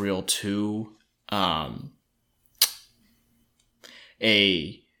Israel to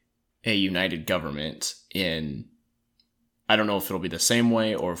a united government in, I don't know if it'll be the same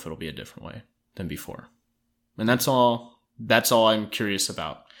way or if it'll be a different way than before. And that's all I'm curious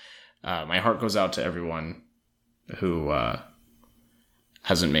about. My heart goes out to everyone who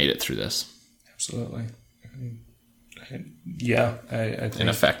hasn't made it through this. Absolutely. Yeah, I think, and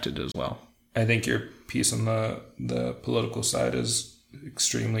affected as well. I think your piece on the political side is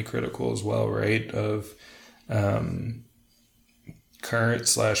extremely critical as well, right? Of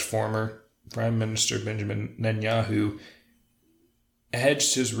current/former Prime Minister Benjamin Netanyahu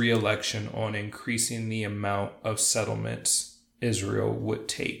hedged his re-election on increasing the amount of settlements Israel would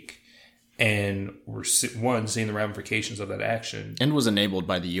take. And we're seeing the ramifications of that action. And was enabled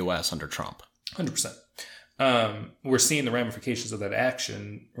by the U.S. under Trump. 100%. We're seeing the ramifications of that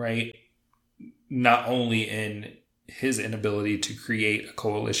action, right? Not only in his inability to create a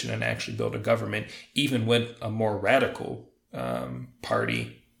coalition and actually build a government, even with a more radical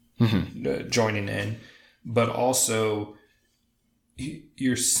party joining in, but also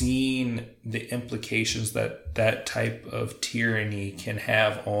you're seeing the implications that type of tyranny can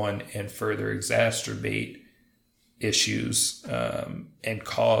have on and further exacerbate issues and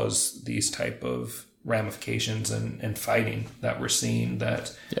cause these type of ramifications and fighting that we're seeing.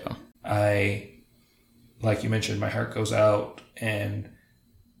 That like you mentioned, my heart goes out, and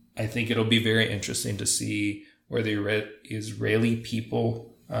I think it'll be very interesting to see where the Israeli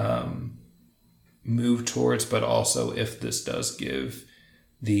people move towards, but also if this does give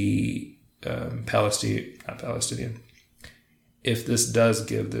the if this does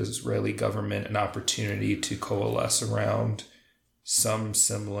give the Israeli government an opportunity to coalesce around some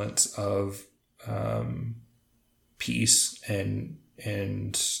semblance of peace and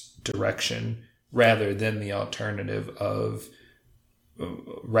direction, rather than the alternative of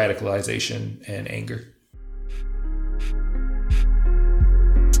radicalization and anger.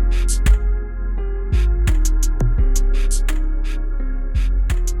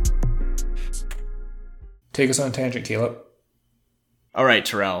 Take us on a tangent, Caleb. All right,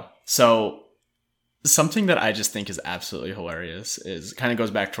 Terrell. So something that I just think is absolutely hilarious is kind of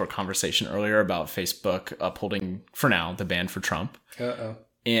goes back to our conversation earlier about Facebook upholding, for now, the ban for Trump. Uh-oh.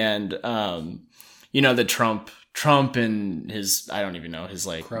 And, the Trump and his, I don't even know, his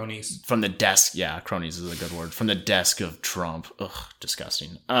like... cronies. From the desk. Yeah, cronies is a good word. From the desk of Trump. Ugh,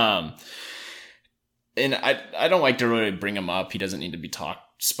 disgusting. And I don't like to really bring him up. He doesn't need to be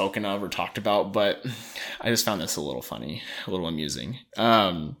spoken of or talked about, but I just found this a little funny, a little amusing.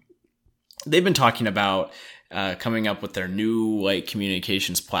 They've been talking about coming up with their new like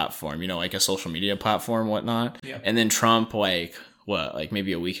communications platform, like a social media platform, whatnot. Yeah. And then Trump, like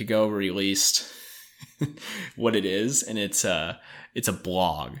maybe a week ago, released what it is, and it's a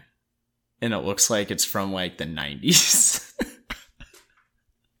blog, and it looks like it's from like the 90s.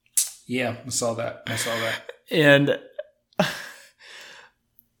 Yeah, I saw that. And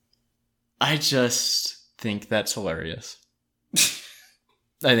I just think that's hilarious.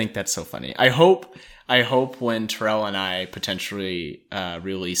 I think that's so funny. I hope when Terrell and I potentially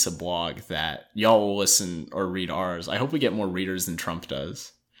release a blog that y'all will listen or read ours. I hope we get more readers than Trump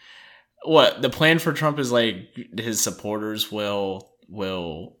does. What the plan for Trump is, like, his supporters will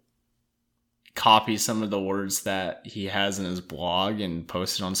copy some of the words that he has in his blog and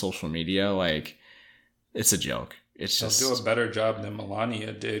post it on social media. Like, it's a joke. It's just... They'll do a better job than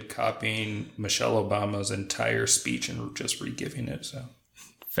Melania did copying Michelle Obama's entire speech and just re-giving it. So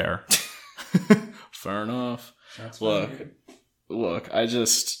fair. Fair enough. That's Look, I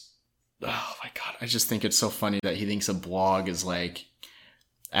just... Oh my God. I just think it's so funny that he thinks a blog is like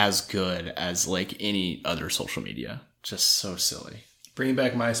as good as like any other social media. Just so silly. Bring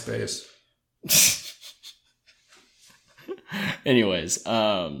back MySpace. Anyways,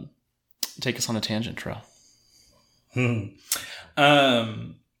 take us on a tangent, Terrell.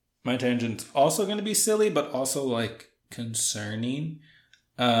 My tangent's also going to be silly, but also like concerning.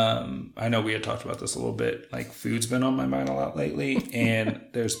 I know we had talked about this a little bit. Like, food's been on my mind a lot lately, and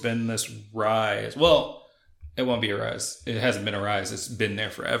there's been this rise. Well, it won't be a rise. It hasn't been a rise. It's been there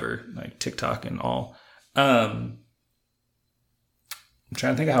forever, like TikTok and all. I'm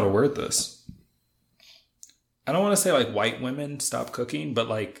trying to think of how to word this. I don't want to say like white women stop cooking, but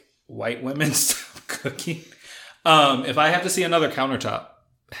like white women stop cooking. If I have to see another countertop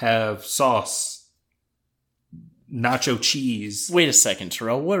have sauce, nacho cheese. Wait a second,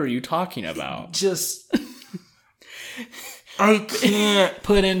 Terrell. What are you talking about? Just, I can't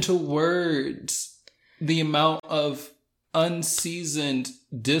put into words the amount of unseasoned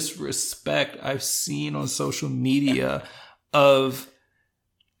disrespect I've seen on social media of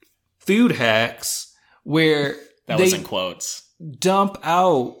food hacks where that was in quotes, dump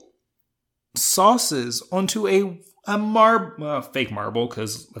out sauces onto a fake marble,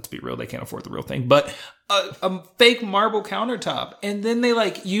 because let's be real, they can't afford the real thing, but a fake marble countertop, and then they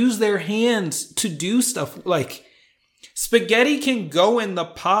like use their hands to do stuff. Like, spaghetti can go in the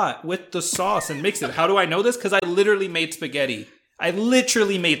pot with the sauce and mix it. How do I know this? Because I literally made spaghetti.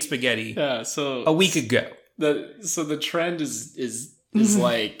 Yeah, so a week ago. The trend is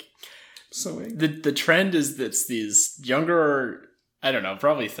like, so the trend is that's these younger, I don't know,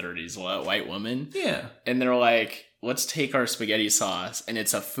 probably 30s white women. Yeah. And they're like, let's take our spaghetti sauce, and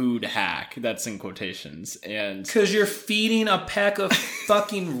it's a food hack. That's in quotations. And because you're feeding a pack of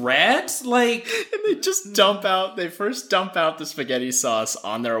fucking rats? Like, and they first dump out the spaghetti sauce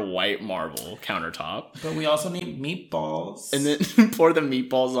on their white marble countertop. But we also need meatballs. And then pour the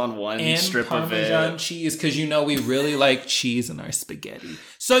meatballs on one and strip of it. Parmesan cheese, because we really like cheese in our spaghetti.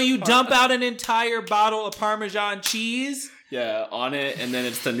 So you dump out an entire bottle of Parmesan cheese? Yeah, on it, and then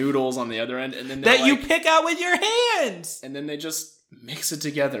it's the noodles on the other end, and then that you pick out with your hands, and then they just mix it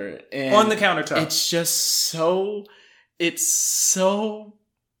together and on the countertop. It's just so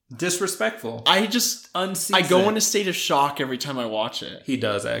disrespectful. Unseasoned. I go in a state of shock every time I watch it. He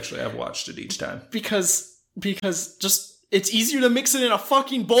does, actually. I've watched it each time because just it's easier to mix it in a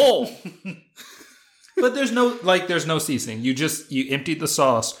fucking bowl. But there's no seasoning. You emptied the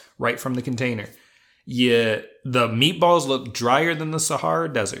sauce right from the container. Yeah, the meatballs look drier than the Sahara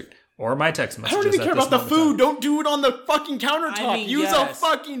Desert. Or my text messages. I don't even care about the food. Don't do it on the fucking countertop. Use a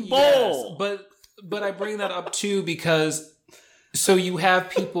fucking bowl. Yes, but I bring that up too because so you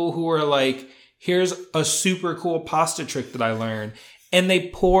have people who are like, here's a super cool pasta trick that I learned, and they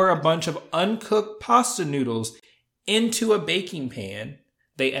pour a bunch of uncooked pasta noodles into a baking pan.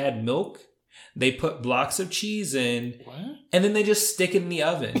 They add milk. They put blocks of cheese in. What? And then they just stick it in the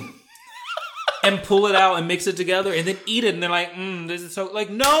oven. And pull it out and mix it together and then eat it. And they're like, this is so...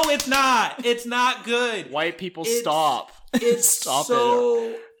 Like, no, it's not. It's not good. White people, stop. It's stop so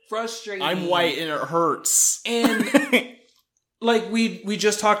it. frustrating. I'm white and it hurts. And like we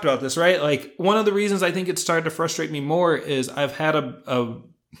just talked about this, right? Like one of the reasons I think it started to frustrate me more is I've had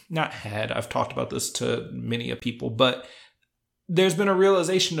I've talked about this to many people, but there's been a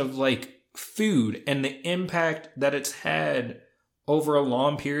realization of like food and the impact that it's had over a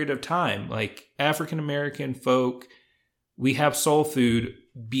long period of time. Like African American folk, we have soul food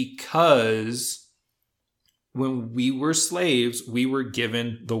because when we were slaves, we were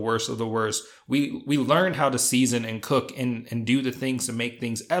given the worst of the worst. We learned how to season and cook and do the things to make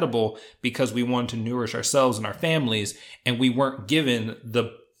things edible because we wanted to nourish ourselves and our families, and we weren't given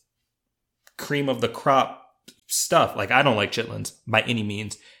the cream of the crop stuff. Like, I don't like chitlins by any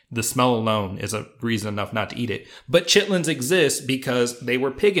means. The smell alone is a reason enough not to eat it. But chitlins exist because they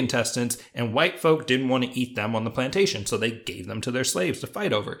were pig intestines and white folk didn't want to eat them on the plantation. So they gave them to their slaves to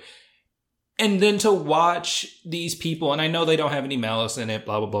fight over. And then to watch these people, and I know they don't have any malice in it,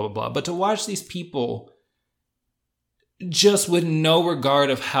 blah, blah, blah, blah, blah. But to watch these people just with no regard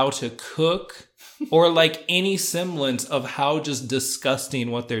of how to cook or like any semblance of how just disgusting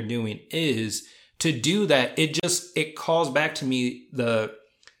what they're doing is, to do that, it calls back to me the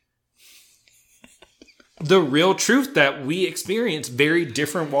real truth that we experience very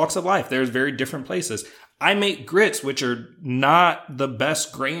different walks of life. There's very different places. I make grits, which are not the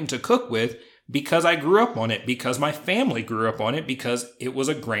best grain to cook with, because I grew up on it, because my family grew up on it, because it was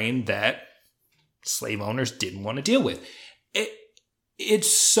a grain that slave owners didn't want to deal with. It's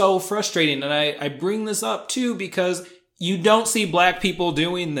so frustrating. And I bring this up too, because you don't see black people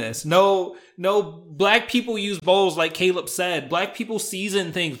doing this. No, black people use bowls like Caleb said. Black people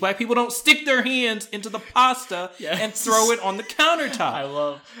season things. Black people don't stick their hands into the pasta and throw it on the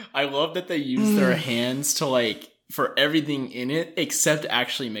countertop. I love that they use their hands to like for everything in it except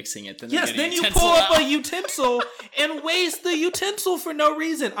actually mixing it. Then you pull up a utensil and waste the utensil for no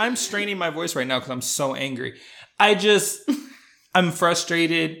reason. I'm straining my voice right now because I'm so angry. I'm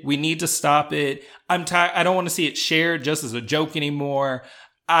frustrated. We need to stop it. I'm tired. I don't want to see it shared just as a joke anymore.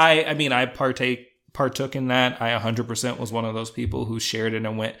 I mean, I partook in that. I 100% was one of those people who shared it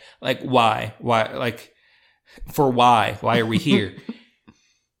and went like, why? Like, for why? Why are we here?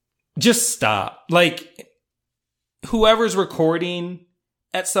 Just stop. Like, whoever's recording,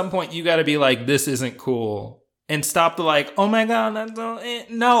 at some point you got to be like, this isn't cool. And stop the like, oh my God,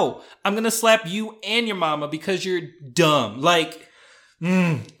 no, I'm going to slap you and your mama because you're dumb. Like,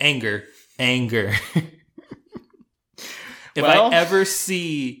 anger. If I ever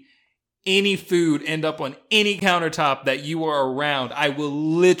see any food end up on any countertop that you are around, I will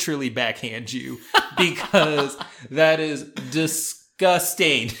literally backhand you because that is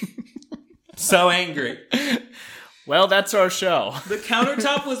disgusting. So angry. Well, that's our show. The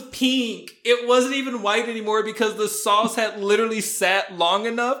countertop was pink. It wasn't even white anymore because the sauce had literally sat long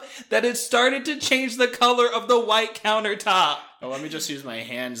enough that it started to change the color of the white countertop. Oh, let me just use my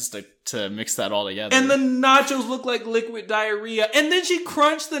hands to mix that all together. And the nachos look like liquid diarrhea. And then she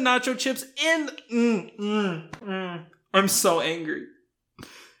crunched the nacho chips in. I'm so angry.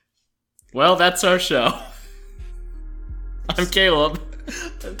 Well, that's our show. I'm Caleb.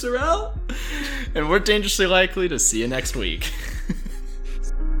 I'm Terrell. And we're dangerously likely to see you next week.